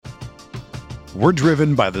We're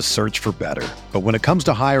driven by the search for better. But when it comes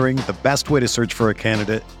to hiring, the best way to search for a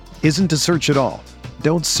candidate isn't to search at all.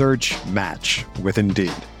 Don't search, match with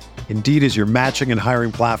Indeed. Indeed is your matching and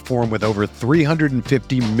hiring platform with over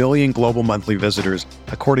 350 million global monthly visitors,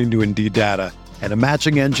 according to Indeed data, and a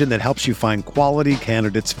matching engine that helps you find quality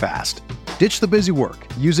candidates fast. Ditch the busy work.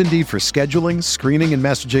 Use Indeed for scheduling, screening, and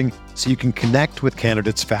messaging so you can connect with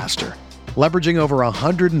candidates faster. Leveraging over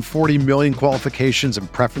 140 million qualifications and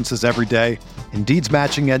preferences every day, Indeed's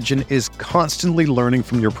matching engine is constantly learning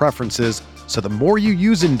from your preferences, so the more you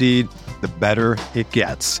use Indeed, the better it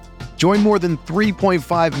gets. Join more than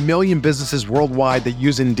 3.5 million businesses worldwide that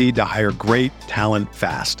use Indeed to hire great talent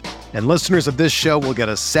fast. And listeners of this show will get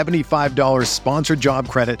a $75 sponsored job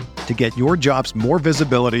credit to get your jobs more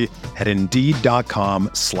visibility at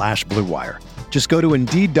Indeed.com/Blue Wire. Just go to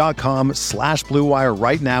Indeed.com/Blue Wire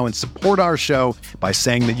right now and support our show by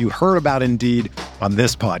saying that you heard about Indeed on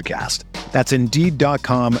this podcast. That's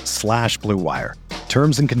Indeed.com/Blue Wire.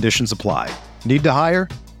 Terms and conditions apply. Need to hire?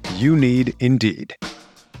 You need Indeed.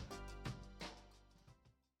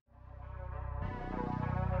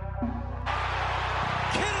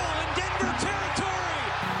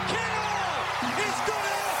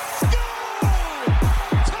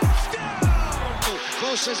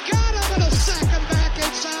 Has got him and a sack him back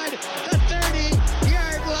inside the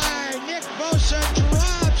 30-yard line. Nick Bosa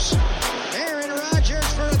drops Aaron Rodgers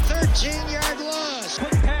for a 13-yard loss.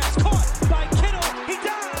 Quick pass caught by Kittle. He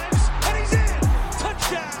dives and he's in.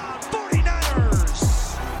 Touchdown 49ers.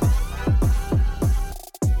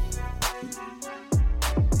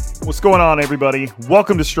 What's going on, everybody?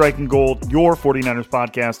 Welcome to Striking Gold, your 49ers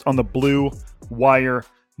podcast on the Blue Wire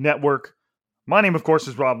Network. My name, of course,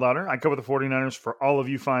 is Rob Lauder. I cover the 49ers for all of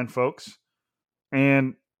you fine folks.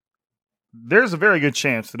 And there's a very good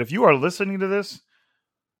chance that if you are listening to this,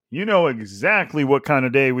 you know exactly what kind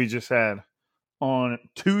of day we just had on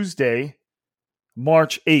Tuesday,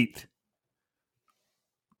 March 8th.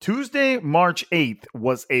 Tuesday, March 8th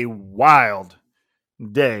was a wild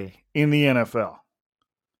day in the NFL.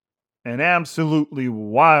 An absolutely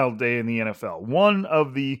wild day in the NFL. One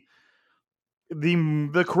of the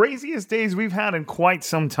craziest days we've had in quite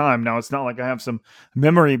some time. Now, it's not like I have some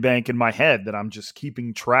memory bank in my head that I'm just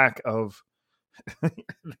keeping track of the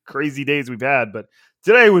crazy days we've had, but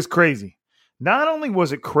today was crazy. Not only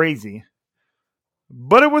was it crazy,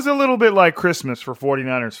 but it was a little bit like Christmas for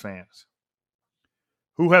 49ers fans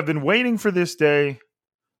who have been waiting for this day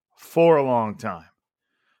for a long time.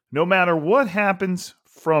 No matter what happens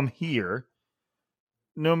from here,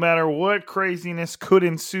 no matter what craziness could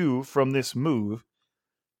ensue from this move,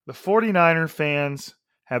 the 49er fans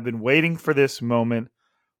have been waiting for this moment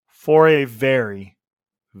for a very,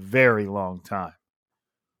 very long time.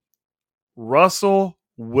 Russell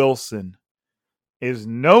Wilson is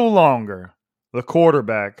no longer the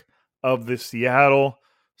quarterback of the Seattle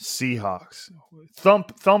Seahawks.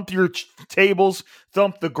 Thump your tables,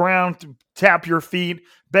 thump the ground, tap your feet,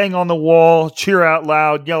 bang on the wall, cheer out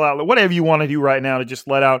loud, yell out loud, whatever you want to do right now to just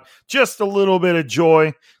let out just a little bit of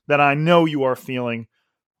joy that I know you are feeling.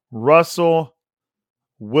 Russell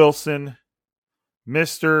Wilson,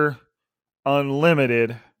 Mr.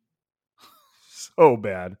 Unlimited, so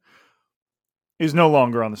bad, is no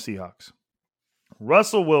longer on the Seahawks.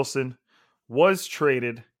 Russell Wilson was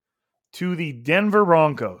traded to the Denver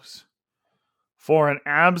Broncos for an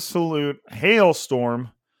absolute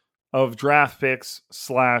hailstorm of draft picks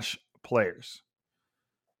 / players.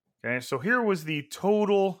 Okay, so here was the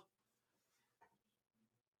total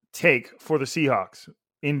take for the Seahawks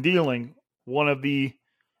in dealing one of the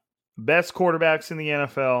best quarterbacks in the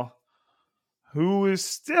NFL, who is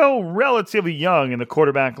still relatively young in the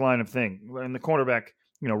quarterback line of thing, in the quarterback,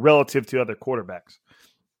 relative to other quarterbacks.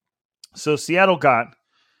 So Seattle got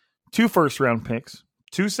 2 first-round picks,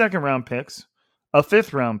 2 second-round picks, a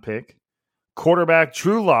 5th-round pick, quarterback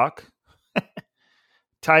Drew Lock,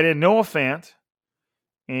 tight end Noah Fant,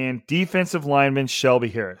 and defensive lineman Shelby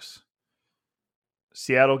Harris.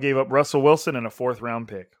 Seattle gave up Russell Wilson and a 4th-round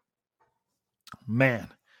pick. Man,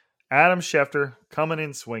 Adam Schefter coming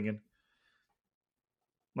in swinging.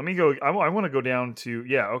 Let me go. I want to go down to,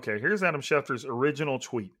 here's Adam Schefter's original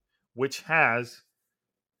tweet, which has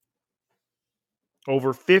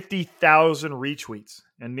over 50,000 retweets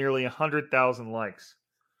and nearly 100,000 likes.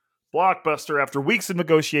 Blockbuster. After weeks of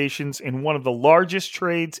negotiations in one of the largest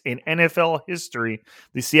trades in NFL history,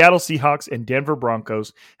 the Seattle Seahawks and Denver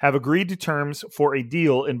Broncos have agreed to terms for a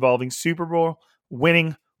deal involving Super Bowl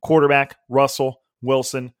winning quarterback Russell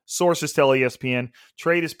Wilson. Sources tell ESPN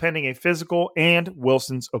trade is pending a physical and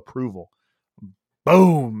Wilson's approval.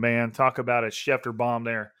 Boom, man. Talk about a Schefter bomb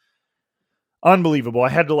there. Unbelievable. I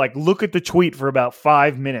had to look at the tweet for about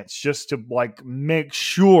 5 minutes just to make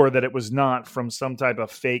sure that it was not from some type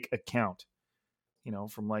of fake account,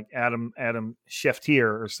 from Adam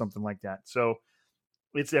Schefter or something like that. So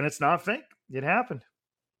it's not fake. It happened.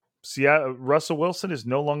 Russell Wilson is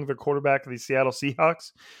no longer the quarterback of the Seattle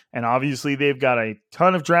Seahawks, and obviously they've got a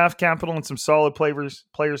ton of draft capital and some solid players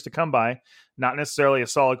to come by. Not necessarily a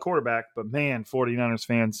solid quarterback, but man, 49ers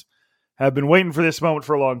fans have been waiting for this moment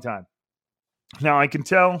for a long time. Now I can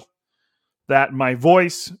tell that my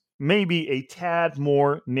voice may be a tad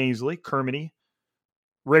more nasally, Kermity,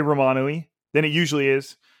 Ray Romano-y than it usually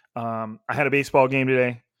is. I had a baseball game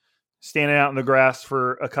today, standing out in the grass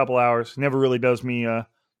for a couple hours. Never really does me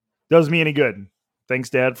any good. Thanks,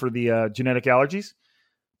 Dad, for the genetic allergies.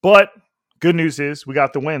 But good news is we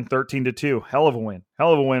got the win, 13-2. Hell of a win.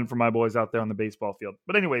 Hell of a win for my boys out there on the baseball field.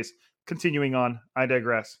 But anyways, continuing on, I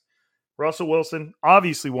digress. Russell Wilson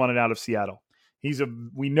obviously wanted out of Seattle.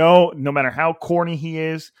 We know no matter how corny he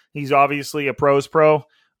is, he's obviously a pro's pro,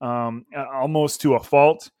 almost to a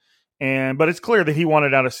fault. But it's clear that he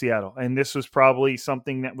wanted out of Seattle. And this was probably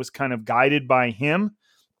something that was kind of guided by him.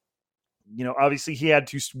 Obviously he had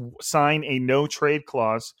to sign a no trade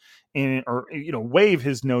clause waive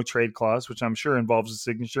his no trade clause, which I'm sure involves a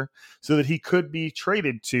signature, so that he could be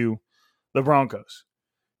traded to the Broncos.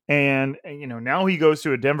 And now he goes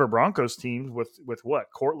to a Denver Broncos team with what?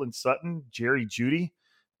 Cortland Sutton, Jerry Jeudy,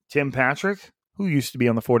 Tim Patrick, who used to be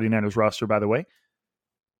on the 49ers roster, by the way.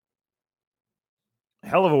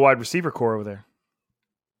 Hell of a wide receiver core over there.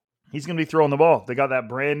 He's going to be throwing the ball. They got that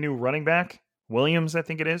brand new running back, Williams, I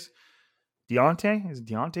think it is. Deontay? Is it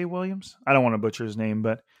Deontay Williams? I don't want to butcher his name,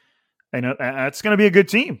 but I know it's going to be a good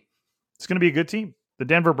team. It's going to be a good team. The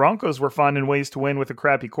Denver Broncos were finding ways to win with a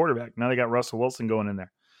crappy quarterback. Now they got Russell Wilson going in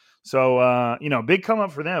there. So, big come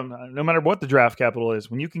up for them, no matter what the draft capital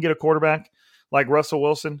is. When you can get a quarterback like Russell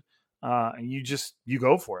Wilson, you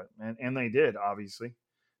go for it. And they did, obviously.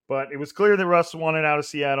 But it was clear that Russ wanted out of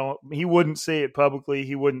Seattle. He wouldn't say it publicly.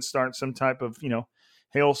 He wouldn't start some type of,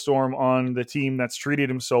 hailstorm on the team that's treated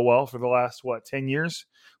him so well for the last, 10 years.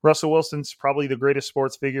 Russell Wilson's probably the greatest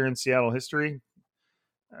sports figure in Seattle history,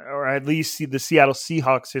 or at least the Seattle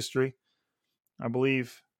Seahawks history. I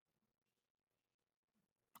believe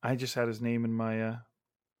I just had his name in my head,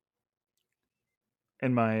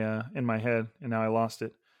 and now I lost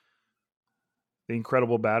it. The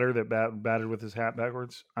incredible batter that batted with his hat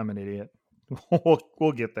backwards. I'm an idiot.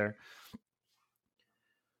 We'll get there.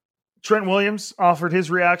 Trent Williams offered his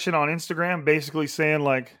reaction on Instagram, basically saying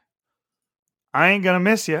I ain't gonna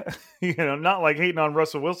miss you. Not hating on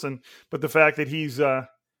Russell Wilson, but the fact that he's out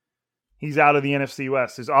of the NFC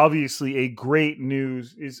West is obviously great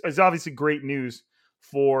news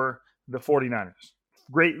for the 49ers.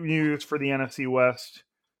 Great news for the NFC West.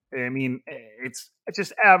 I mean, it's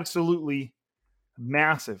just absolutely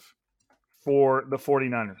massive for the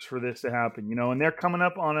 49ers for this to happen, and they're coming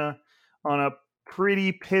up on a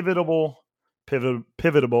pretty pivotable.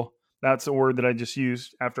 That's a word that I just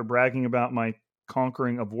used after bragging about my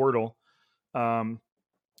conquering of Wordle. Pivotable.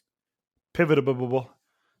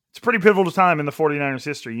 It's a pretty pivotal time in the 49ers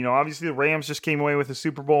history. Obviously the Rams just came away with a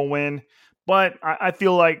Super Bowl win, but I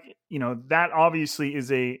feel like, that obviously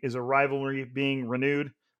is a rivalry being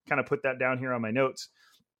renewed. Kind of put that down here on my notes.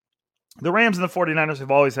 The Rams and the 49ers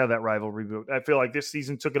have always had that rivalry. I feel like this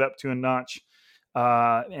season took it up to a notch.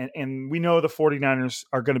 And we know the 49ers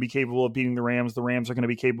are going to be capable of beating the Rams. The Rams are going to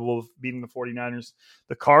be capable of beating the 49ers.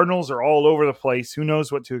 The Cardinals are all over the place. Who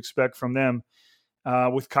knows what to expect from them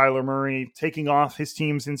with Kyler Murray taking off his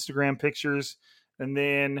team's Instagram pictures and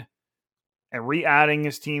then re-adding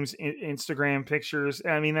his team's Instagram pictures.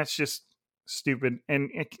 I mean, that's just stupid.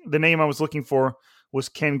 And the name I was looking for was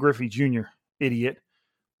Ken Griffey Jr., idiot.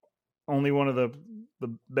 Only one of the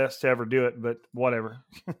best to ever do it, but whatever.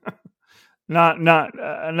 I'm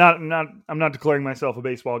not declaring myself a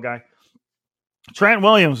baseball guy. Trent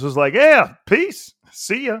Williams was like, yeah, peace.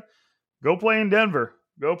 See ya. Go play in Denver.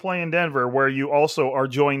 Where you also are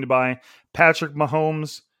joined by Patrick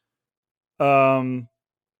Mahomes, the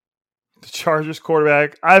Chargers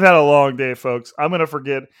quarterback. I've had a long day, folks. I'm going to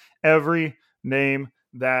forget every name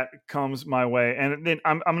that comes my way. And then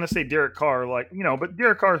I'm going to say Derek Carr, but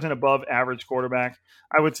Derek Carr is an above average quarterback.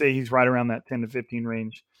 I would say he's right around that 10 to 15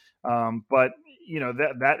 range. But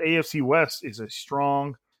that AFC West is a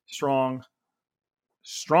strong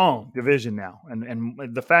division now. And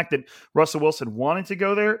the fact that Russell Wilson wanted to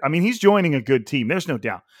go there, I mean, he's joining a good team. There's no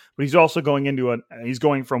doubt, but he's also he's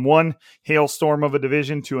going from one hailstorm of a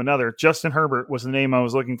division to another. Justin Herbert was the name I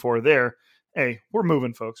was looking for there. Hey, we're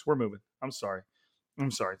moving, folks. We're moving. I'm sorry.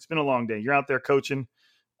 It's been a long day. You're out there coaching.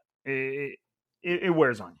 it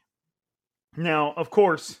wears on you. Now, of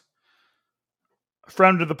course,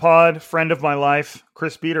 friend of the pod, friend of my life,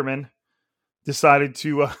 Chris Biederman, decided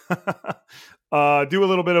to do a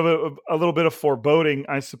little bit of foreboding,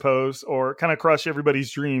 I suppose, or kind of crush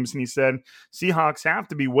everybody's dreams. And he said, Seahawks have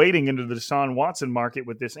to be wading into the Deshaun Watson market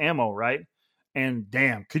with this ammo, right? And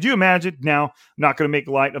damn, could you imagine? Now, I'm not going to make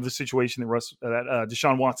light of the situation that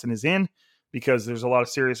Deshaun Watson is in, because there's a lot of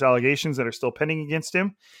serious allegations that are still pending against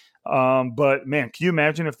him. But man, can you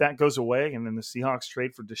imagine if that goes away and then the Seahawks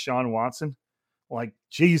trade for Deshaun Watson? Like,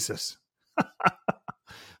 Jesus.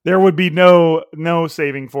 There would be no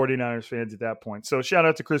saving 49ers fans at that point. So shout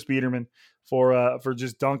out to Chris Biederman for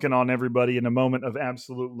just dunking on everybody in a moment of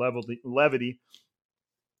absolute levity.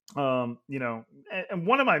 And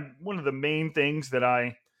one of the main things that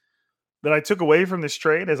I took away from this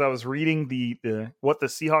trade as I was reading the what the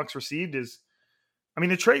Seahawks received is, I mean,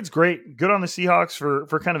 the trade's great. Good on the Seahawks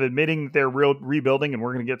for kind of admitting that they're rebuilding, and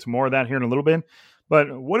we're going to get to more of that here in a little bit. But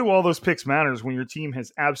what do all those picks matters when your team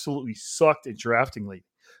has absolutely sucked at drafting late?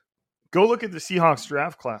 Go look at the Seahawks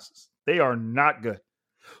draft classes. They are not good.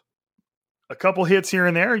 A couple hits here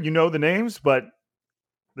and there, you know the names, but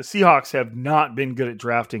the Seahawks have not been good at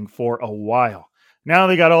drafting for a while. Now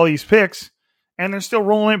they got all these picks, and they're still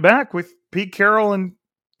rolling it back with Pete Carroll and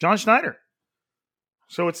John Schneider.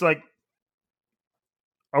 So it's like,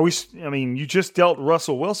 you just dealt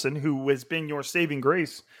Russell Wilson, who has been your saving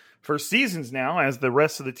grace for seasons now as the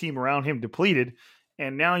rest of the team around him depleted,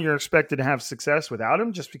 and now you're expected to have success without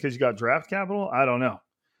him just because you got draft capital? I don't know.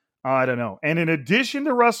 And in addition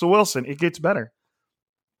to Russell Wilson, it gets better.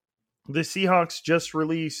 The Seahawks just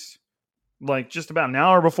released, like just about an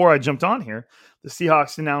hour before I jumped on here, the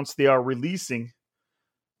Seahawks announced they are releasing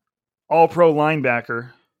all-pro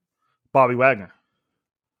linebacker Bobby Wagner.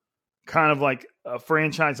 Kind of like a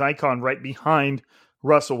franchise icon right behind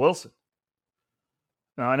Russell Wilson.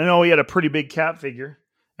 And I know he had a pretty big cap figure,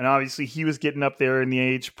 and obviously he was getting up there in the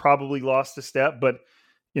age, probably lost a step, but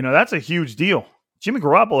that's a huge deal. Jimmy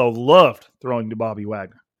Garoppolo loved throwing to Bobby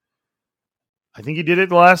Wagner. I think he did it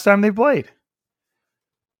the last time they played.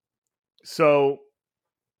 So,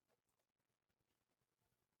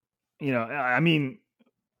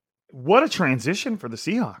 what a transition for the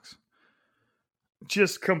Seahawks.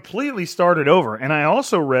 Just completely started over. And I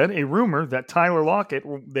also read a rumor that Tyler Lockett,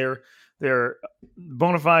 their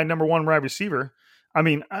bona fide number one wide receiver,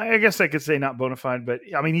 I guess I could say not bona fide, but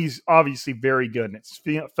he's obviously very good. And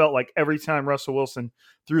it felt like every time Russell Wilson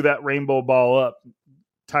threw that rainbow ball up,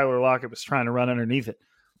 Tyler Lockett was trying to run underneath it.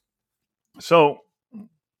 So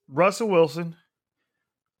Russell Wilson,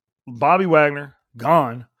 Bobby Wagner,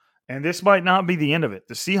 gone. And this might not be the end of it.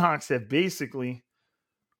 The Seahawks have basically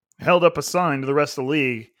held up a sign to the rest of the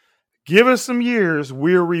league. Give us some years.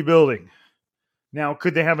 We're rebuilding. Now,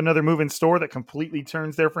 could they have another move in store that completely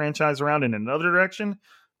turns their franchise around in another direction?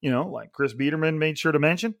 Like Chris Biederman made sure to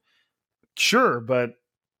mention. Sure, but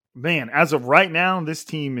man, as of right now, this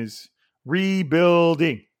team is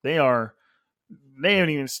rebuilding. They haven't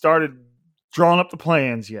even started drawing up the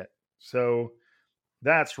plans yet. So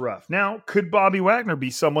that's rough. Now, could Bobby Wagner be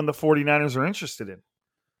someone the 49ers are interested in?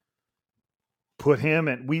 Put him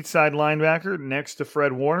at weak side linebacker next to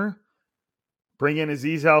Fred Warner. Bring in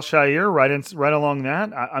Azeez Al-Shaair right along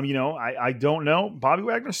that. I don't know. Bobby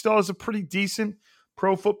Wagner still has a pretty decent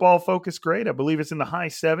Pro Football Focus grade. I believe it's in the high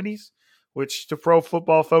 70s, which to Pro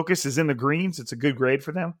Football Focus is in the greens. It's a good grade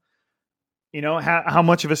for them. How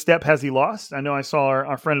much of a step has he lost? I know I saw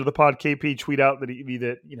our friend of the pod, KP, tweet out that he'd be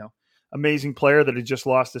that, amazing player that had just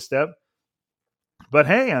lost a step. But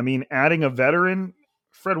hey, adding a veteran,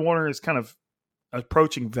 Fred Warner is kind of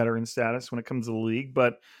approaching veteran status when it comes to the league,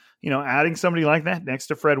 but adding somebody like that next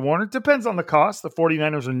to Fred Warner depends on the cost. The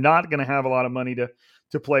 49ers are not going to have a lot of money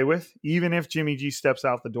to play with, even if Jimmy G steps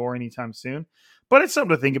out the door anytime soon. But it's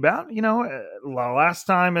something to think about. Last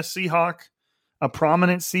time a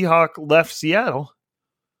prominent Seahawk left Seattle,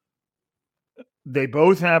 they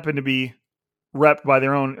both happened to be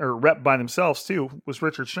repped by themselves too, was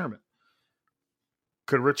Richard Sherman.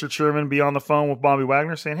 Could Richard Sherman be on the phone with Bobby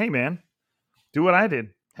Wagner saying, hey man, do what I did.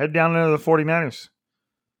 Head down into the 49ers.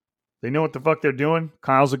 They know what the fuck they're doing.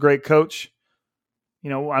 Kyle's a great coach.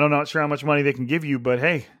 I'm not sure how much money they can give you, but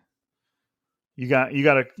hey, you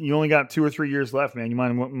only got 2 or 3 years left, man. You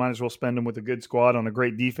might as well spend them with a good squad on a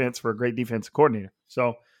great defense for a great defensive coordinator.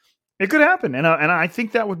 So it could happen. And I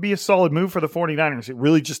think that would be a solid move for the 49ers. It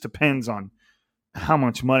really just depends on how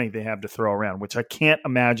much money they have to throw around, which I can't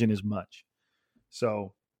imagine is much.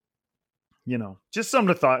 So, just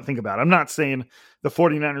something to think about. I'm not saying the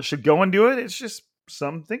 49ers should go and do it. It's just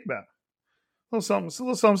something to think about. A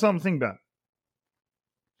little something to think about.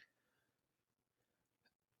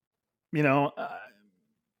 You know,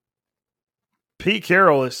 Pete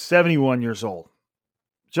Carroll is 71 years old.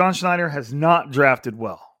 John Schneider has not drafted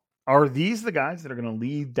well. Are these the guys that are going to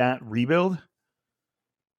lead that rebuild?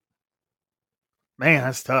 Man,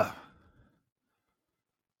 that's tough.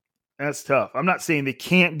 That's tough. I'm not saying they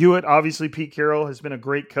can't do it. Obviously, Pete Carroll has been a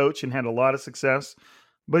great coach and had a lot of success,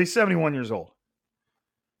 but he's 71 years old.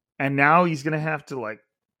 And now he's going to have to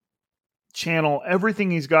channel everything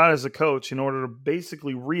he's got as a coach in order to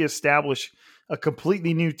basically reestablish a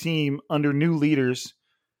completely new team under new leaders,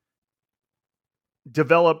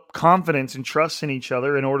 develop confidence and trust in each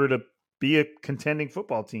other in order to be a contending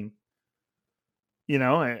football team. You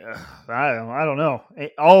know, I don't know.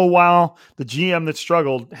 All while the GM that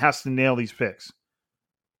struggled has to nail these picks.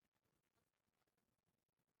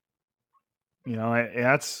 You know,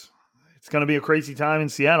 it's going to be a crazy time in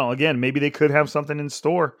Seattle. Again, maybe they could have something in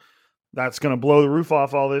store that's going to blow the roof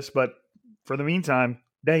off all this. But for the meantime,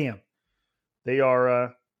 damn, they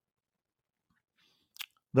are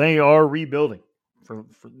rebuilding for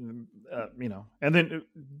and then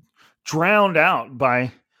drowned out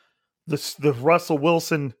by the Russell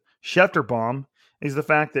Wilson Schefter bomb is the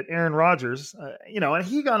fact that Aaron Rodgers, and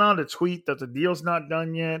he got on to tweet that the deal's not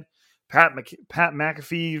done yet. Pat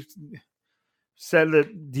McAfee said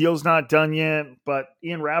that deal's not done yet, but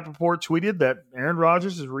Ian Rappaport tweeted that Aaron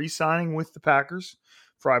Rodgers is re-signing with the Packers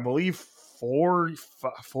for, I believe, 4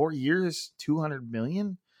 years, $200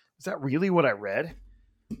 million. Is that really what I read?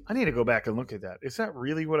 I need to go back and look at that. Is that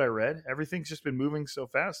really what I read? Everything's just been moving so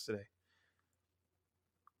fast today.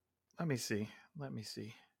 Let me see.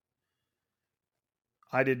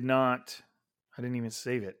 I didn't even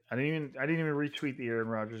save it. I didn't even retweet the Aaron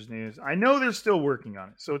Rodgers news. I know they're still working on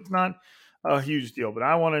it, so it's not a huge deal, but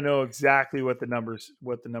I want to know exactly what the numbers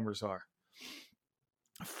are.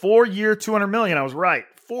 4-year, $200 million. I was right.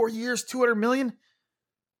 4 years, $200 million.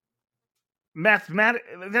 That's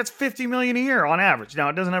 $50 million a year on average. Now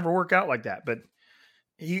it doesn't ever work out like that, but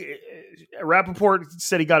Rappaport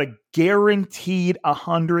said he got a guaranteed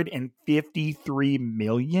 $153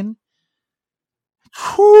 million.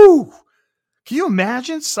 Whew. Can you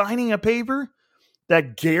imagine signing a paper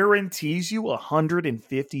that guarantees you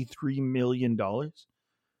 $153 million?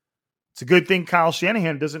 It's a good thing Kyle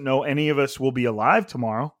Shanahan doesn't know any of us will be alive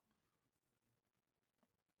tomorrow.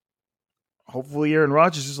 Hopefully Aaron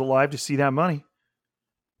Rodgers is alive to see that money.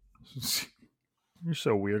 You're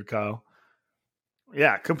so weird, Kyle.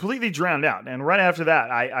 Yeah, completely drowned out. And right after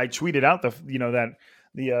that, I tweeted out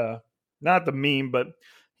not the meme, but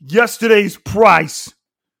yesterday's price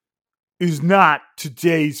is not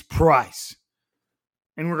today's price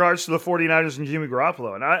in regards to the 49ers and Jimmy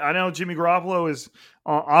Garoppolo. And I know Jimmy Garoppolo is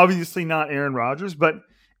obviously not Aaron Rodgers, but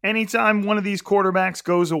anytime one of these quarterbacks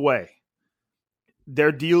goes away,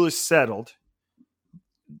 their deal is settled,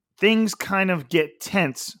 things kind of get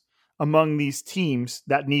tense among these teams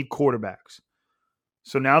that need quarterbacks.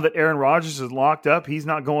 So now that Aaron Rodgers is locked up, he's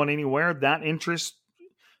not going anywhere. That interest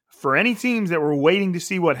for any teams that were waiting to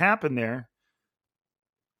see what happened there,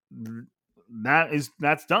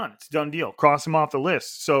 that's done. It's a done deal. Cross him off the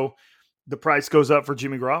list. So the price goes up for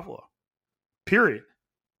Jimmy Garoppolo. Period.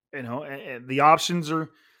 And the options are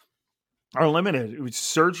limited. It was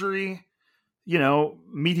surgery,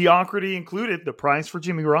 mediocrity included. The price for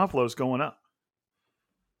Jimmy Garoppolo is going up.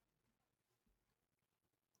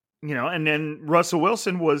 And then Russell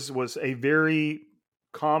Wilson was a very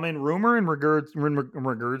common rumor in regards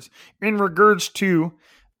to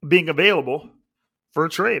being available for a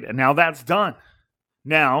trade. And now that's done.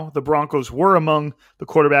 Now the Broncos were among the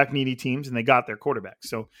quarterback needy teams and they got their quarterback.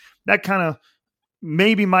 So that kind of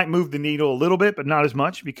maybe might move the needle a little bit, but not as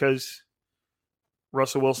much because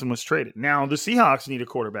Russell Wilson was traded. Now the Seahawks need a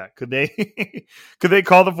quarterback. Could they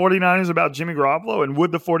call the 49ers about Jimmy Garoppolo? And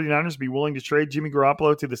would the 49ers be willing to trade Jimmy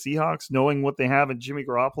Garoppolo to the Seahawks, knowing what they have in Jimmy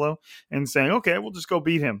Garoppolo and saying, okay, we'll just go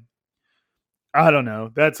beat him? I don't know.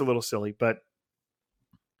 That's a little silly, but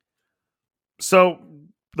so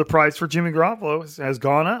the price for Jimmy Garoppolo has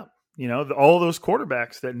gone up. All those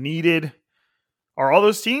quarterbacks that needed, or all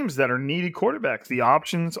those teams that are needed quarterbacks, the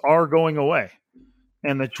options are going away.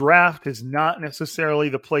 And the draft is not necessarily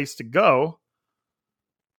the place to go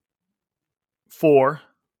for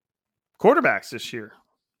quarterbacks this year.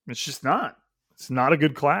 It's just not. It's not a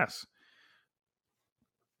good class.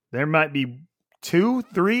 There might be 2,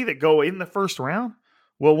 3 that go in the first round.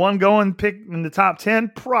 Will one go and pick in the top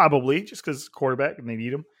 10? Probably, just because it's a quarterback and they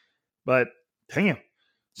need him. But, damn.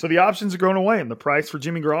 So the options are going away, and the price for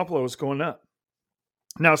Jimmy Garoppolo is going up.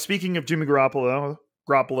 Now, speaking of Jimmy Garoppolo,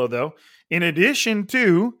 though, in addition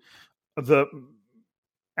to the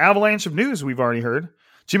avalanche of news we've already heard,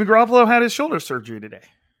 Jimmy Garoppolo had his shoulder surgery today.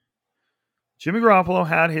 Jimmy Garoppolo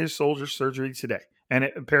had his shoulder surgery today, and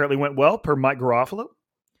it apparently went well per Mike Garofalo.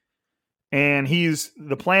 And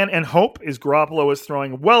the plan and hope is Garoppolo is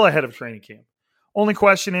throwing well ahead of training camp. Only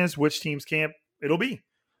question is which team's camp it'll be.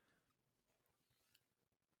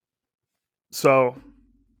 So,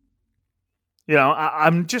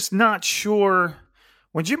 I'm just not sure.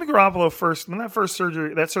 When Jimmy Garoppolo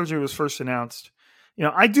that surgery was first announced,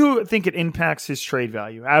 I do think it impacts his trade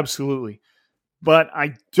value. Absolutely. But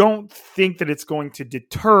I don't think that it's going to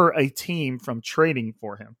deter a team from trading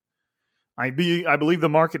for him. I believe the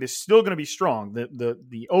market is still going to be strong.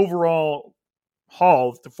 The overall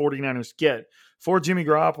haul that the 49ers get for Jimmy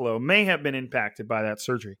Garoppolo may have been impacted by that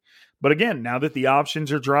surgery. But again, now that the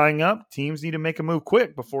options are drying up, teams need to make a move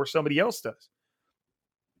quick before somebody else does.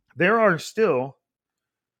 There are still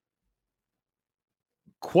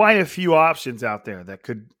quite a few options out there that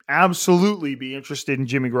could absolutely be interested in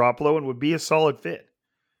Jimmy Garoppolo and would be a solid fit.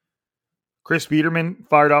 Chris Biederman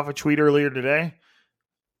fired off a tweet earlier today.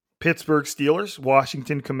 Pittsburgh Steelers,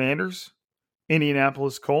 Washington Commanders,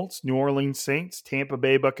 Indianapolis Colts, New Orleans Saints, Tampa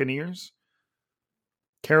Bay Buccaneers,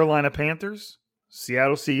 Carolina Panthers,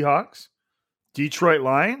 Seattle Seahawks, Detroit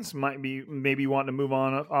Lions maybe wanting to move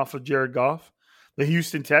on off of Jared Goff, the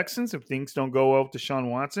Houston Texans if things don't go well with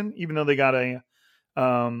Deshaun Watson, even though they got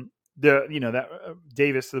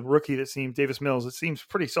Davis, the rookie Davis Mills, it seems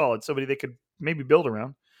pretty solid. Somebody they could maybe build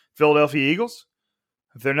around. Philadelphia Eagles,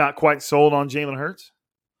 if they're not quite sold on Jalen Hurts.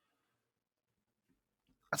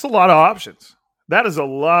 That's a lot of options. That is a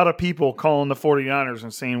lot of people calling the 49ers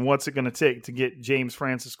and saying, what's it going to take to get James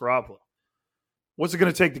Francis Garoppolo? What's it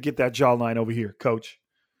going to take to get that jawline over here, coach?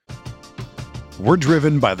 We're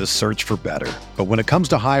driven by the search for better. But when it comes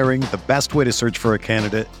to hiring, the best way to search for a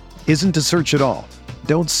candidate isn't to search at all.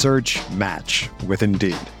 Don't search, match with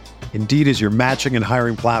Indeed. Indeed is your matching and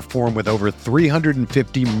hiring platform with over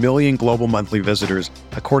 350 million global monthly visitors,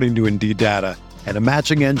 according to Indeed data, and a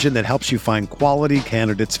matching engine that helps you find quality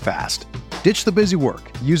candidates fast. Ditch the busy work.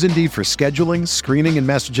 Use Indeed for scheduling, screening, and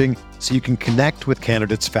messaging so you can connect with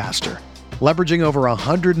candidates faster. Leveraging over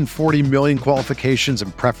 140 million qualifications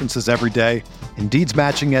and preferences every day, Indeed's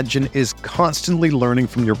matching engine is constantly learning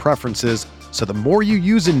from your preferences, so the more you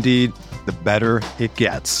use Indeed, the better it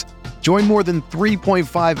gets. Join more than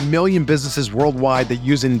 3.5 million businesses worldwide that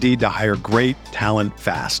use Indeed to hire great talent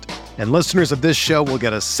fast. And listeners of this show will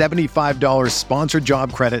get a $75 sponsored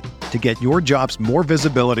job credit to get your jobs more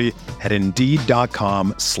visibility at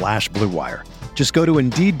Indeed.com/Blue Wire. Just go to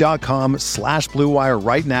Indeed.com/Blue Wire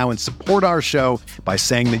right now and support our show by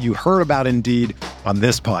saying that you heard about Indeed on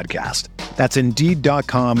this podcast. That's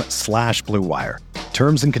Indeed.com/Blue Wire.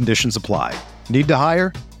 Terms and conditions apply. Need to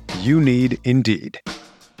hire? You need Indeed.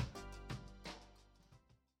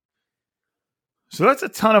 So that's a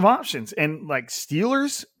ton of options. And like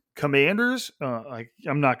Steelers, Commanders,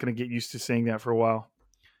 I'm not going to get used to saying that for a while.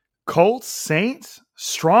 Colts, Saints,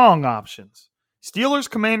 strong options. Steelers,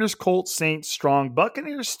 Commanders, Colts, Saints, strong.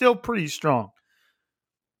 Buccaneers, still pretty strong.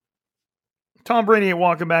 Tom Brady ain't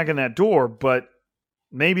walking back in that door, but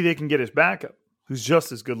maybe they can get his backup, who's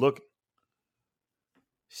just as good looking.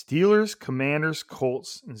 Steelers, Commanders,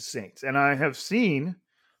 Colts, and Saints. And I have seen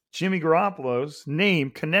Jimmy Garoppolo's name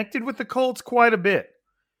connected with the Colts quite a bit.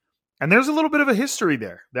 And there's a little bit of a history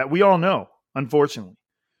there that we all know, unfortunately.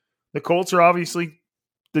 The Colts are obviously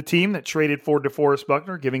the team that traded for DeForest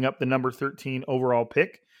Buckner, giving up the number 13 overall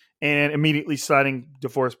pick and immediately signing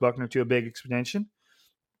DeForest Buckner to a big extension.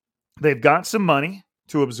 They've got some money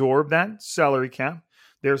to absorb that salary cap.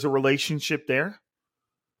 There's a relationship there.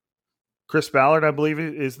 Chris Ballard, I believe,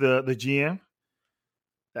 is the GM.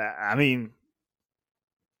 I mean,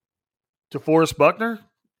 DeForest Buckner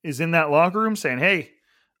is in that locker room saying, hey,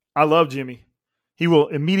 I love Jimmy. He will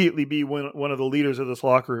immediately be one of the leaders of this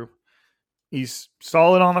locker room. He's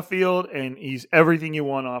solid on the field, and he's everything you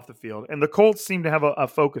want off the field. And the Colts seem to have a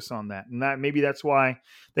focus on that. And maybe that's why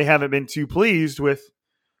they haven't been too pleased with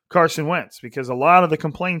Carson Wentz, because a lot of the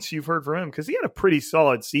complaints you've heard from him, because he had a pretty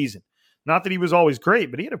solid season. Not that he was always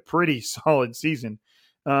great, but he had a pretty solid season.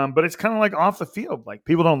 But it's kind of like off the field. Like,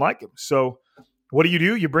 people don't like him. So what do?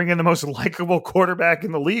 You bring in the most likable quarterback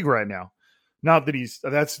in the league right now. Not that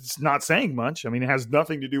that's not saying much. I mean, it has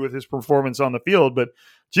nothing to do with his performance on the field, but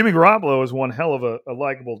Jimmy Garoppolo is one hell of a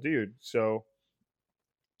likable dude. So,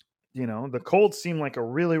 the Colts seem like a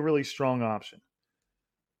really, really strong option.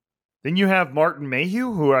 Then you have Martin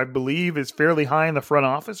Mayhew, who I believe is fairly high in the front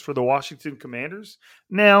office for the Washington Commanders.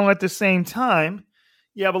 Now, at the same time,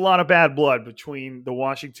 you have a lot of bad blood between the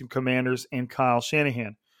Washington Commanders and Kyle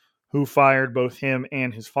Shanahan, who fired both him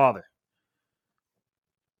and his father.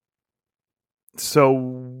 So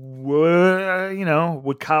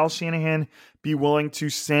would Kyle Shanahan be willing to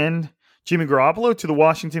send Jimmy Garoppolo to the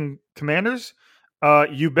Washington Commanders?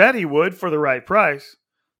 You bet he would for the right price.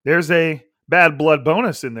 There's a bad blood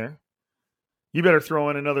bonus in there. You better throw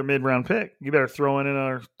in another mid-round pick. You better throw in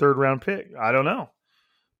another third-round pick. I don't know.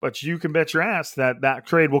 But you can bet your ass that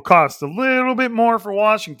trade will cost a little bit more for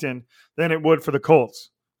Washington than it would for the Colts.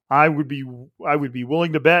 I would be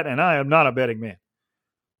willing to bet, and I am not a betting man.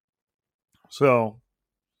 So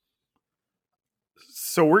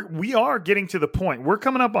we are getting to the point. We're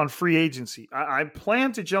coming up on free agency. I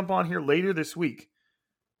plan to jump on here later this week,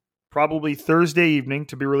 probably Thursday evening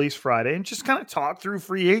to be released Friday, and just kind of talk through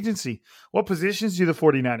free agency. What positions do the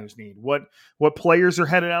 49ers need? What players are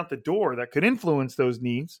headed out the door that could influence those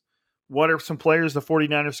needs? What are some players the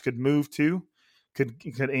 49ers could move to,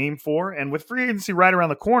 could aim for? And with free agency right around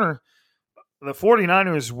the corner, the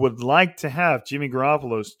 49ers would like to have Jimmy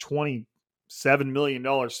Garoppolo's $27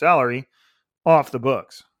 million salary off the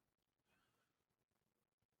books.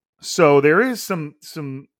 So there is some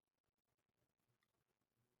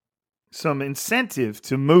incentive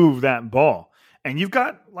to move that ball. And you've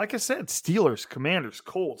got, like I said, Steelers, Commanders,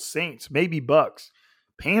 Colts, Saints, maybe Bucks.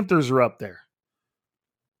 Panthers are up there.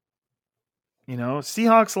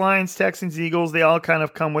 Seahawks, Lions, Texans, Eagles, they all kind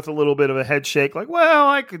of come with a little bit of a head shake. Like, well,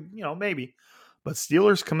 I could, maybe. But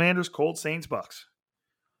Steelers, Commanders, Colts, Saints, Bucks.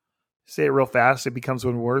 Say it real fast, it becomes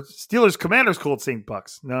one word. Steelers, Commanders, Colts, Saints,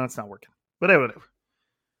 Bucks. No, it's not working. But whatever.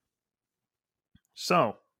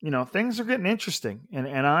 So, things are getting interesting. And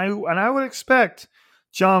I would expect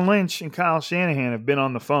John Lynch and Kyle Shanahan have been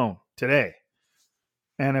on the phone today.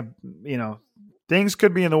 And, things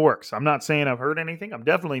could be in the works. I'm not saying I've heard anything. I'm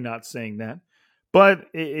definitely not saying that. But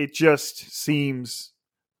it just seems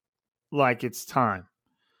like it's time.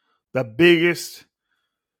 The biggest,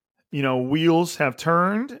 wheels have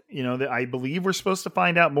turned. I believe we're supposed to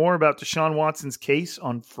find out more about Deshaun Watson's case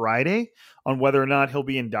on Friday on whether or not he'll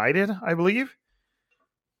be indicted, I believe.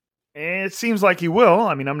 And it seems like he will.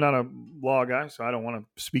 I mean, I'm not a law guy, so I don't want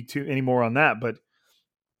to speak to any more on that. But,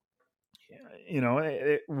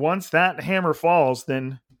 once that hammer falls,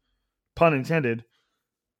 then, pun intended,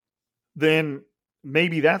 then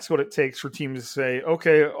maybe that's what it takes for teams to say,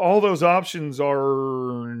 okay, all those options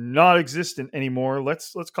are not existent anymore.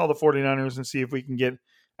 Let's call the 49ers and see if we can get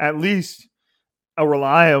at least a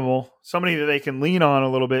reliable, somebody that they can lean on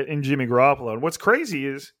a little bit in Jimmy Garoppolo. And what's crazy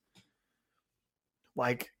is,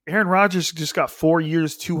 like, Aaron Rodgers just got 4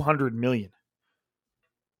 years, $200 million.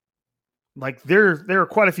 Like, there are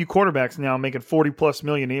quite a few quarterbacks now making $40+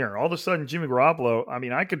 million a year. All of a sudden, Jimmy Garoppolo, I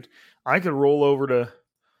mean, I could roll over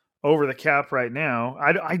the cap right now.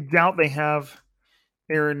 I doubt they have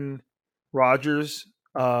Aaron Rodgers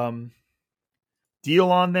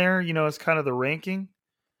deal on there, as kind of the ranking.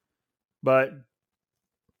 But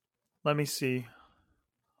let me see.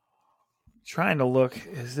 Trying to look,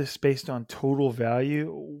 is this based on total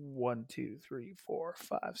value? 1, 2, 3, 4,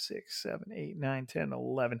 5, 6, 7, 8, 9, 10,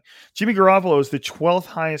 11. Jimmy Garoppolo is the 12th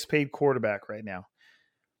highest paid quarterback right now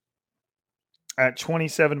at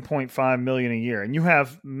 $27.5 million a year. And you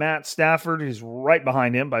have Matt Stafford, who's right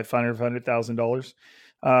behind him by $500,000.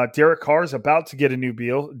 Derek Carr is about to get a new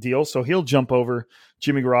deal, so he'll jump over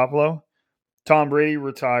Jimmy Garoppolo. Tom Brady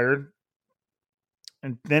retired.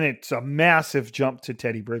 And then it's a massive jump to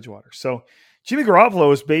Teddy Bridgewater. So Jimmy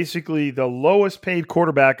Garoppolo is basically the lowest paid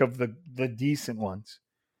quarterback of the decent ones.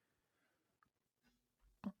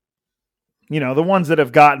 The ones that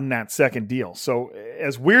have gotten that second deal. So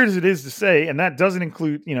as weird as it is to say, and that doesn't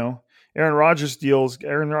include, Aaron Rodgers deals, but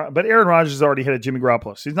Aaron Rodgers has already hit a Jimmy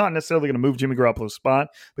Garoppolo. So he's not necessarily going to move Jimmy Garoppolo's spot,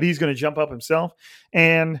 but he's going to jump up himself.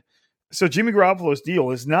 And so Jimmy Garoppolo's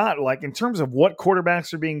deal is not, like, in terms of what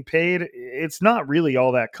quarterbacks are being paid, it's not really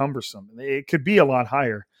all that cumbersome. It could be a lot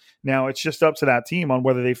higher. Now, it's just up to that team on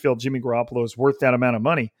whether they feel Jimmy Garoppolo is worth that amount of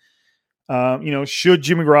money. Should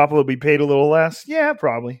Jimmy Garoppolo be paid a little less? Yeah,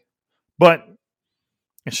 probably. But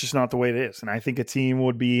it's just not the way it is. And I think a team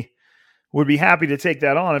would be happy to take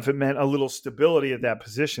that on if it meant a little stability at that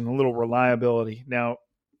position, a little reliability. Now,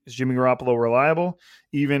 is Jimmy Garoppolo reliable?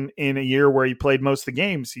 Even in a year where he played most of the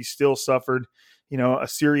games, he still suffered, a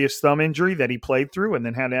serious thumb injury that he played through and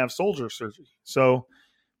then had to have shoulder surgery. So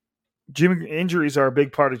injuries are a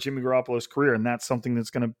big part of Jimmy Garoppolo's career, and that's something that's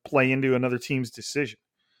going to play into another team's decision.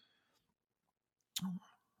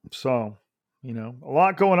 So, a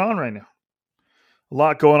lot going on right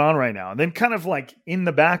now. And then kind of like in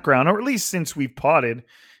the background, or at least since we've potted,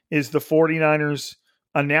 is the 49ers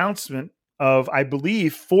announcement of, I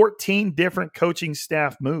believe, 14 different coaching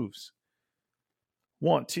staff moves.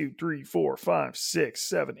 1, 2, 3, 4, 5, 6,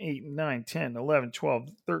 7, 8, 9, 10, 11, 12,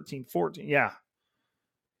 13, 14. Yeah.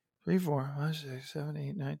 3, 4, 5, 6, 7,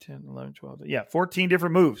 8, 9, 10, 11, 12. Yeah, 14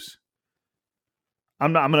 different moves.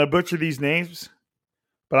 I'm going to butcher these names,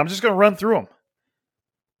 but I'm just going to run through them.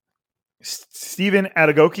 Stephen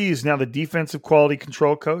Adegoke is now the defensive quality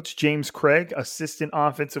control coach. James Craig, assistant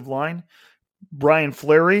offensive line. Brian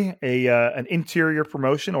Fleury, an interior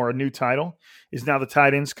promotion or a new title, is now the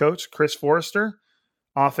tight ends coach. Chris Forrester,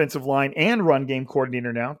 offensive line and run game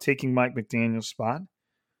coordinator now, taking Mike McDaniel's spot.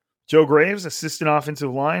 Joe Graves, assistant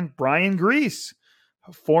offensive line. Brian Grease,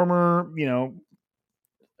 former,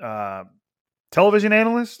 television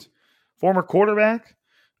analyst, former quarterback,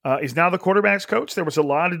 is now the quarterback's coach. There was a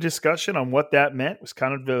lot of discussion on what that meant. It was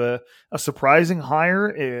kind of a surprising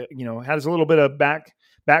hire. Has a little bit of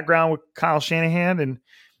background with Kyle Shanahan,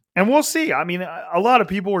 and we'll see. I mean, a lot of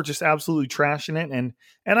people were just absolutely trashing it,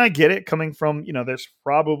 and I get it coming from, there's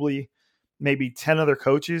probably maybe 10 other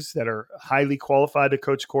coaches that are highly qualified to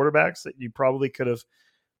coach quarterbacks that you probably could have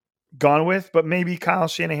gone with, but maybe Kyle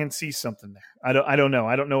Shanahan sees something there. I don't know.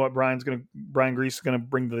 I don't know what Brian Grease is going to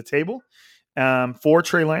bring to the table for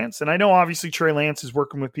Trey Lance. And I know obviously Trey Lance is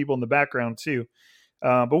working with people in the background too,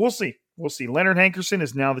 but we'll see. We'll see. Leonard Hankerson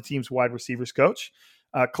is now the team's wide receivers coach.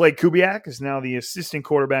 Clay Kubiak is now the assistant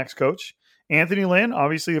quarterbacks coach. Anthony Lynn,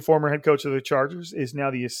 obviously the former head coach of the Chargers, is now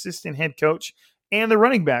the assistant head coach and the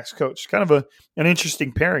running backs coach. Kind of an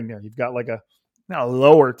interesting pairing there. You've got like not a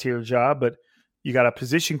lower tier job, but you got a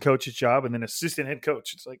position coach's job and then assistant head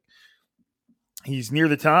coach. It's like he's near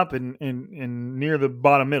the top and near the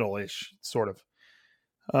bottom middle-ish, sort of.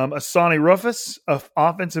 Asani Rufus of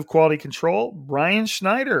offensive quality control. Brian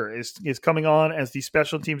Schneider is coming on as the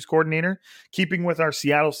special teams coordinator, keeping with our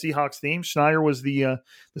Seattle Seahawks theme. Schneider was the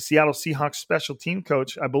Seattle Seahawks special team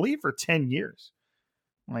coach, I believe, for 10 years,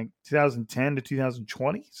 like 2010 to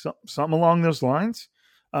 2020, something along those lines.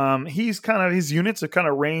 His units are kind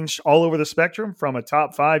of ranged all over the spectrum from a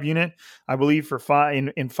top 5 unit, I believe, for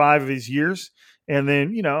 5 in 5 of his years, and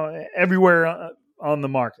then everywhere on the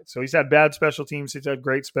market. So he's had bad special teams. He's had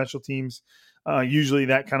great special teams. Usually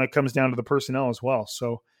that kind of comes down to the personnel as well.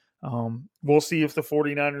 So we'll see if the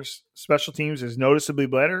 49ers special teams is noticeably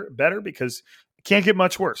better because it can't get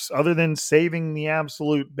much worse other than saving the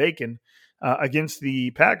absolute bacon against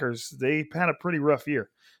the Packers. They had a pretty rough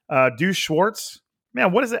year. Deuce Schwartz,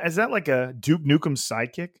 man, what is it? Is that like a Duke Nukem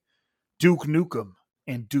sidekick? Duke Nukem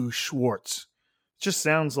and Deuce Schwartz. Just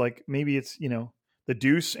sounds like maybe it's, the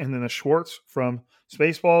Deuce and then the Schwartz from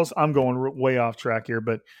Spaceballs. I'm going way off track here,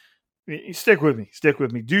 but stick with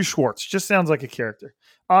me. Deuce Schwartz just sounds like a character.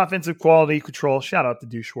 Offensive quality control. Shout out to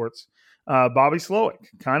Deuce Schwartz. Bobby Slowick,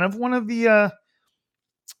 kind of one of the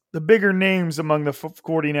bigger names among the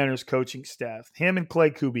 49ers coaching staff. Him and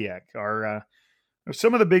Clay Kubiak are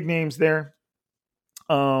some of the big names there.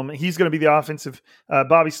 He's going to be the offensive.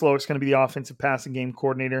 Bobby Slowick's going to be the offensive passing game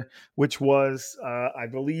coordinator, which was, I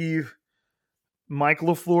believe, Mike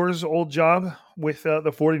LaFleur's old job with the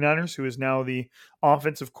 49ers, who is now the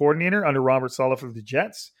offensive coordinator under Robert Saleh of the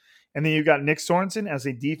Jets. And then you've got Nick Sorensen as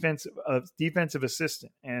a defensive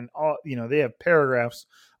assistant. And they have paragraphs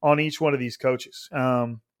on each one of these coaches.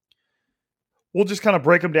 We'll just kind of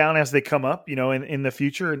break them down as they come up, in the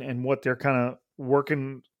future and what they're kind of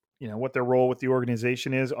working, what their role with the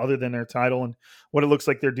organization is other than their title and what it looks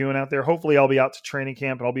like they're doing out there. Hopefully I'll be out to training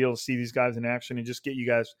camp and I'll be able to see these guys in action and just get you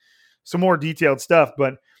guys some more detailed stuff.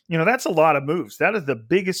 But, that's a lot of moves. That is the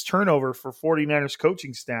biggest turnover for 49ers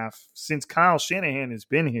coaching staff since Kyle Shanahan has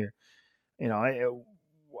been here. It's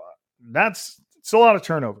a lot of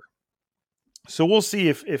turnover. So we'll see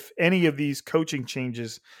if any of these coaching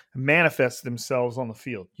changes manifest themselves on the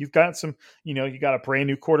field. You've got you got a brand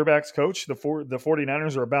new quarterbacks coach. The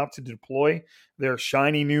 49ers are about to deploy their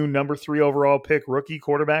shiny new number 3 overall pick rookie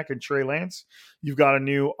quarterback in Trey Lance. You've got a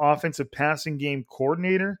new offensive passing game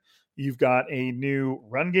coordinator. You've got a new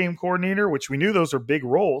run game coordinator, which we knew those are big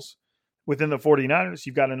roles within the 49ers.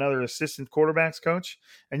 You've got another assistant quarterbacks coach,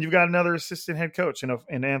 and you've got another assistant head coach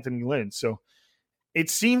in Anthony Lynn. So it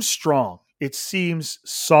seems strong. It seems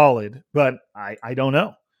solid, but I don't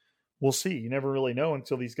know. We'll see. You never really know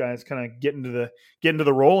until these guys kind of get into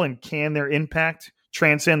the role, and can their impact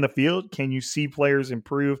transcend the field? Can you see players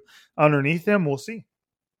improve underneath them? We'll see.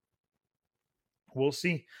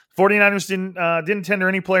 49ers didn't tender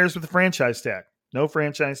any players with a franchise tag. No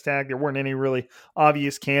franchise tag. There weren't any really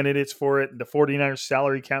obvious candidates for it. The 49ers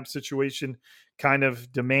salary cap situation kind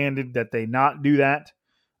of demanded that they not do that.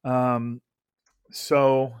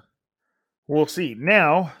 So we'll see.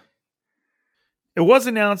 Now, it was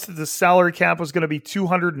announced that the salary cap was going to be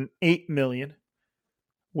 $208 million,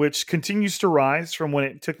 which continues to rise from when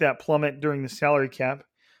it took that plummet during the salary cap.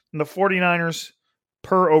 And the 49ers,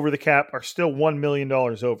 per over the cap, are still $1 million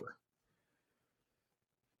over.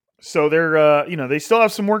 So they're, they still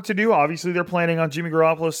have some work to do. Obviously, they're planning on Jimmy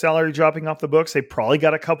Garoppolo's salary dropping off the books. They probably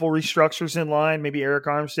got a couple restructures in line. Maybe Eric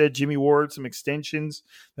Armstead, Jimmy Ward, some extensions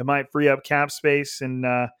that might free up cap space. And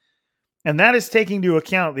that is taking into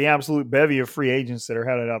account the absolute bevy of free agents that are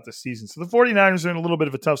headed out this season. So the 49ers are in a little bit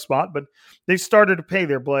of a tough spot, but they've started to pay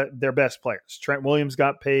their best players. Trent Williams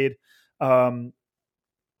got paid. Fred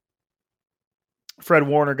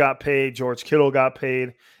Warner got paid. George Kittle got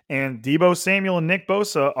paid. And Deebo Samuel and Nick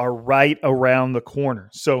Bosa are right around the corner.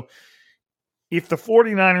 So if the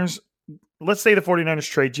 49ers, let's say the 49ers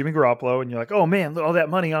trade Jimmy Garoppolo and you're like, oh man, all that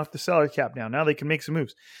money off the salary cap now they can make some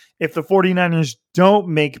moves. If the 49ers don't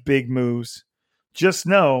make big moves, just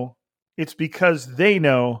know it's because they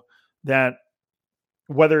know that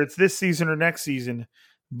whether it's this season or next season,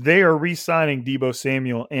 they are re-signing Deebo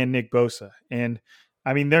Samuel and Nick Bosa. And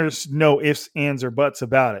I mean, there's no ifs, ands, or buts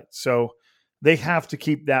about it. So they have to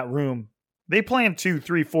keep that room. They plan 2,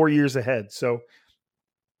 3, 4 years ahead. So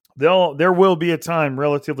there will be a time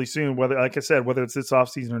relatively soon, whether, like I said, whether it's this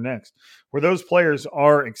offseason or next, where those players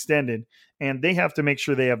are extended and they have to make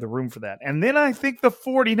sure they have the room for that. And then I think the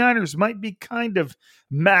 49ers might be kind of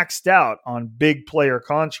maxed out on big player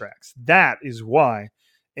contracts. That is why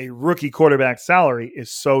a rookie quarterback salary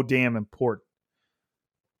is so damn important.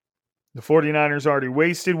 The 49ers already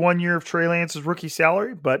wasted 1 year of Trey Lance's rookie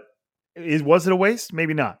salary, but was it a waste?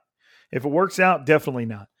 Maybe not. If it works out, definitely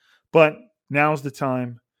not. But now's the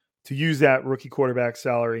time to use that rookie quarterback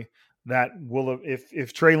salary. That will,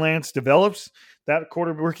 if Trey Lance develops, that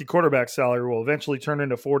rookie quarterback salary will eventually turn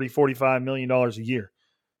into $40, $45 million a year.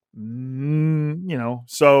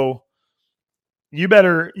 So you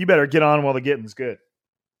better get on while the getting's good.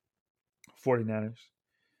 49ers.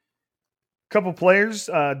 Couple players,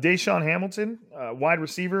 Deshaun Hamilton, wide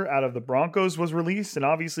receiver out of the Broncos, was released, and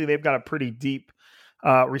obviously they've got a pretty deep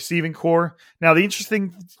receiving core. Now, the interesting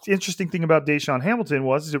thing about Deshaun Hamilton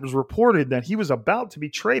was it was reported that he was about to be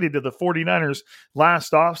traded to the 49ers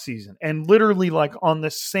last offseason, and literally like on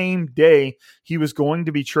the same day he was going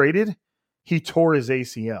to be traded, he tore his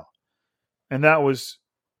ACL. And that was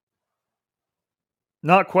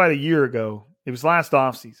not quite a year ago. It was last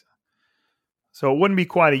offseason. So it wouldn't be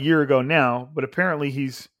quite a year ago now, but apparently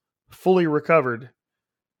he's fully recovered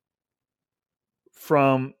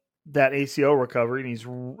from that ACL recovery, and he's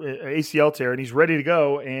ACL tear, and he's ready to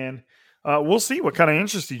go. And we'll see what kind of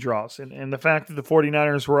interest he draws. And the fact that the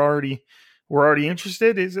 49ers were already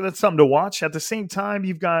interested that's something to watch. At the same time,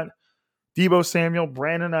 you've got Deebo Samuel,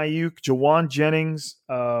 Brandon Ayuk, Jawan Jennings,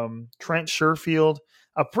 Trent Sherfield,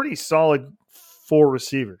 a pretty solid 4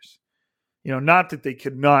 receivers. Not that they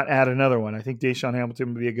could not add another one. I think Deshaun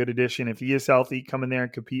Hamilton would be a good addition. If he is healthy, come in there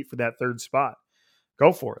and compete for that third spot.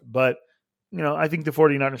 Go for it. But, I think the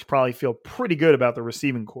 49ers probably feel pretty good about the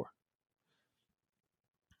receiving core.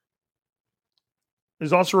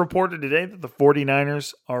 There's also reported today that the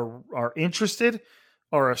 49ers are interested,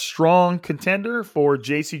 are a strong contender for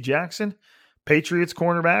J.C. Jackson, Patriots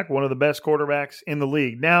cornerback, one of the best quarterbacks in the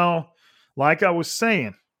league. Now, like I was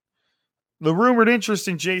saying, the rumored interest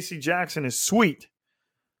in J.C. Jackson is sweet,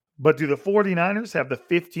 but do the 49ers have the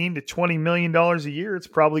 $15 to $20 million a year it's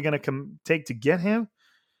probably going to take to get him?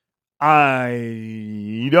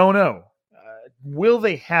 I don't know. Will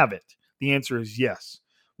they have it? The answer is yes.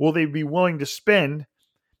 Will they be willing to spend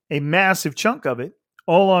a massive chunk of it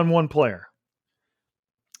all on one player?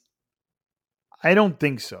 I don't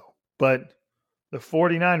think so. But the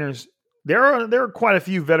 49ers, there are quite a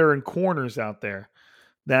few veteran corners out there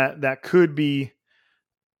that could be,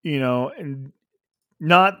 not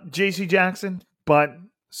J.C. Jackson, but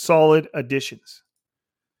solid additions.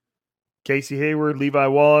 Casey Hayward, Levi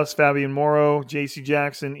Wallace, Fabian Morrow, J.C.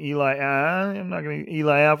 Jackson, Eli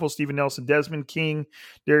Apple, Steven Nelson, Desmond King,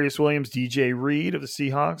 Darius Williams, DJ Reed of the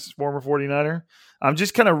Seahawks, former 49er. I'm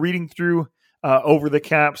just kind of reading through over the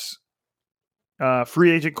caps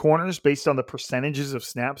free agent corners based on the percentages of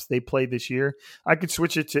snaps they played this year. I could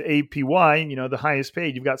switch it to APY, the highest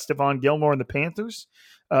paid. You've got Stephon Gilmore in the Panthers.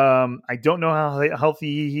 I don't know how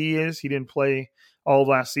healthy he is. He didn't play all of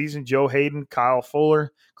last season. Joe Hayden, Kyle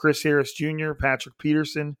Fuller, Chris Harris Jr., Patrick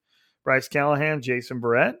Peterson, Bryce Callahan, Jason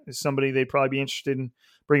Barrett is somebody they'd probably be interested in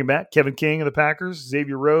bringing back. Kevin King of the Packers,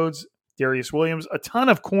 Xavier Rhodes, Darius Williams, a ton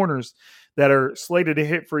of corners that are slated to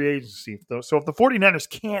hit free agency. So if the 49ers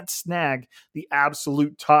can't snag the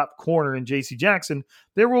absolute top corner in J.C. Jackson,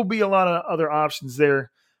 there will be a lot of other options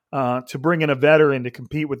there to bring in a veteran to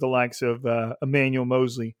compete with the likes of Emmanuel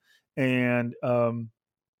Mosley and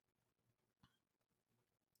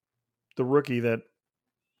the rookie that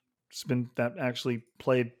actually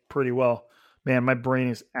played pretty well, Man, my brain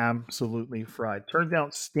is absolutely fried. Turns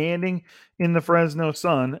out standing in the Fresno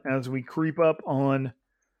sun as we creep up on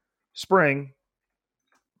spring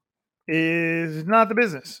is not the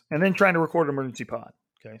business. And then trying to record an emergency pod.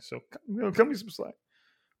 Okay, so cut me some slack.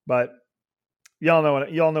 But y'all know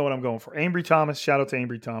what I'm going for. Ambry Thomas, shout out to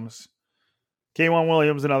Ambry Thomas. K'Wan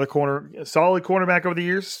Williams, another solid cornerback over the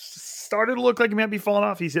years. Started to look like he might be falling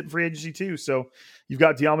off. He's hitting free agency too. So you've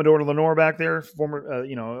got Diamador Lenore back there, former,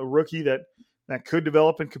 a rookie that could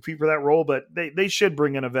develop and compete for that role. But they should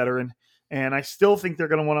bring in a veteran. And I still think they're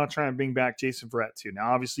going to want to try and bring back Jason Verrett too.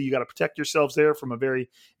 Now, obviously, you got to protect yourselves there from a very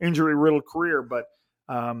injury-riddled career. But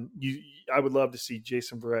I would love to see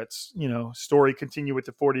Jason Verrett's story continue with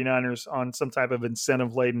the 49ers on some type of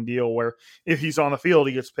incentive-laden deal where if he's on the field,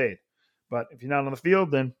 he gets paid. But if you're not on the field,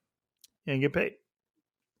 then you ain't get paid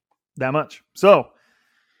that much. So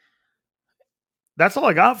that's all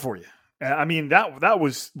I got for you. I mean, that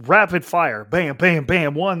was rapid fire. Bam, bam,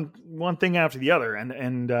 bam. One thing after the other.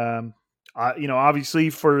 And obviously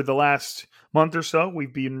for the last month or so,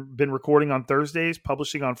 we've been recording on Thursdays,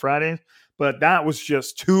 publishing on Fridays. But that was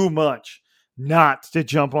just too much not to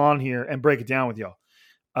jump on here and break it down with y'all.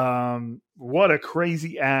 What a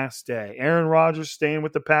crazy ass day. Aaron Rodgers staying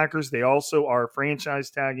with the Packers. They also are franchise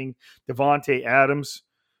tagging Devontae Adams.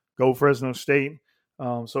 Go Fresno State.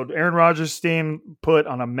 So Aaron Rodgers staying put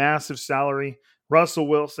on a massive salary. Russell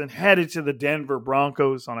Wilson headed to the Denver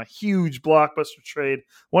Broncos on a huge blockbuster trade.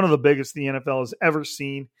 One of the biggest the NFL has ever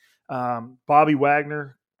seen. Bobby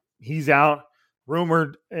Wagner, he's out.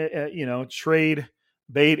 Rumored, trade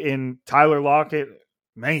bait in Tyler Lockett.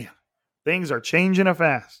 Man, things are changing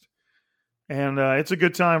fast. And it's a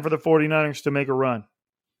good time for the 49ers to make a run.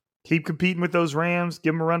 Keep competing with those Rams.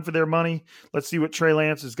 Give them a run for their money. Let's see what Trey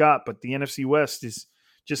Lance has got. But the NFC West is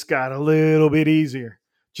just got a little bit easier.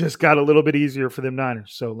 Just got a little bit easier for them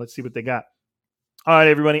Niners. So let's see what they got. All right,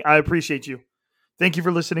 everybody. I appreciate you. Thank you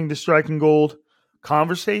for listening to Striking Gold.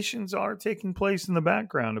 Conversations are taking place in the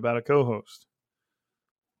background about a co-host.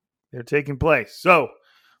 They're taking place. So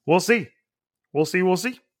we'll see. We'll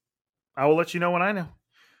see. I will let you know when I know.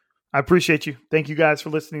 I appreciate you. Thank you guys for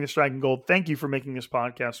listening to Striking Gold. Thank you for making this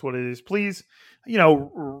podcast what it is. Please,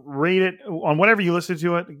 rate it on whatever you listen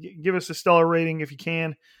to it. Give us a stellar rating if you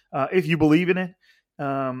can, if you believe in it.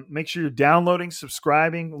 Make sure you're downloading,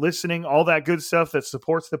 subscribing, listening, all that good stuff that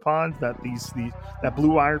supports the pod, that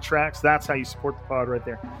Blue Wire tracks. That's how you support the pod right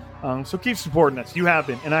there. So keep supporting us. You have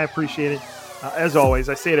been, and I appreciate it. As always,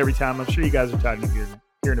 I say it every time. I'm sure you guys are tired of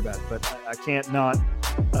hearing about it, but I can't not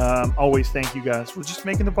always thank you guys for just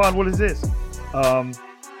making the pod what it is.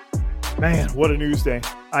 Man, what a news day.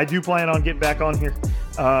 I do plan on getting back on here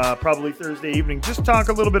probably Thursday evening. Just talk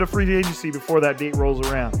a little bit of free agency before that date rolls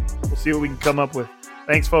around. We'll see what we can come up with.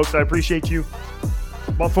 Thanks, folks. I appreciate you.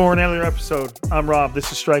 But for an earlier episode, I'm Rob.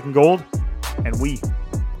 This is Striking Gold, and we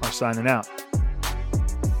are signing out.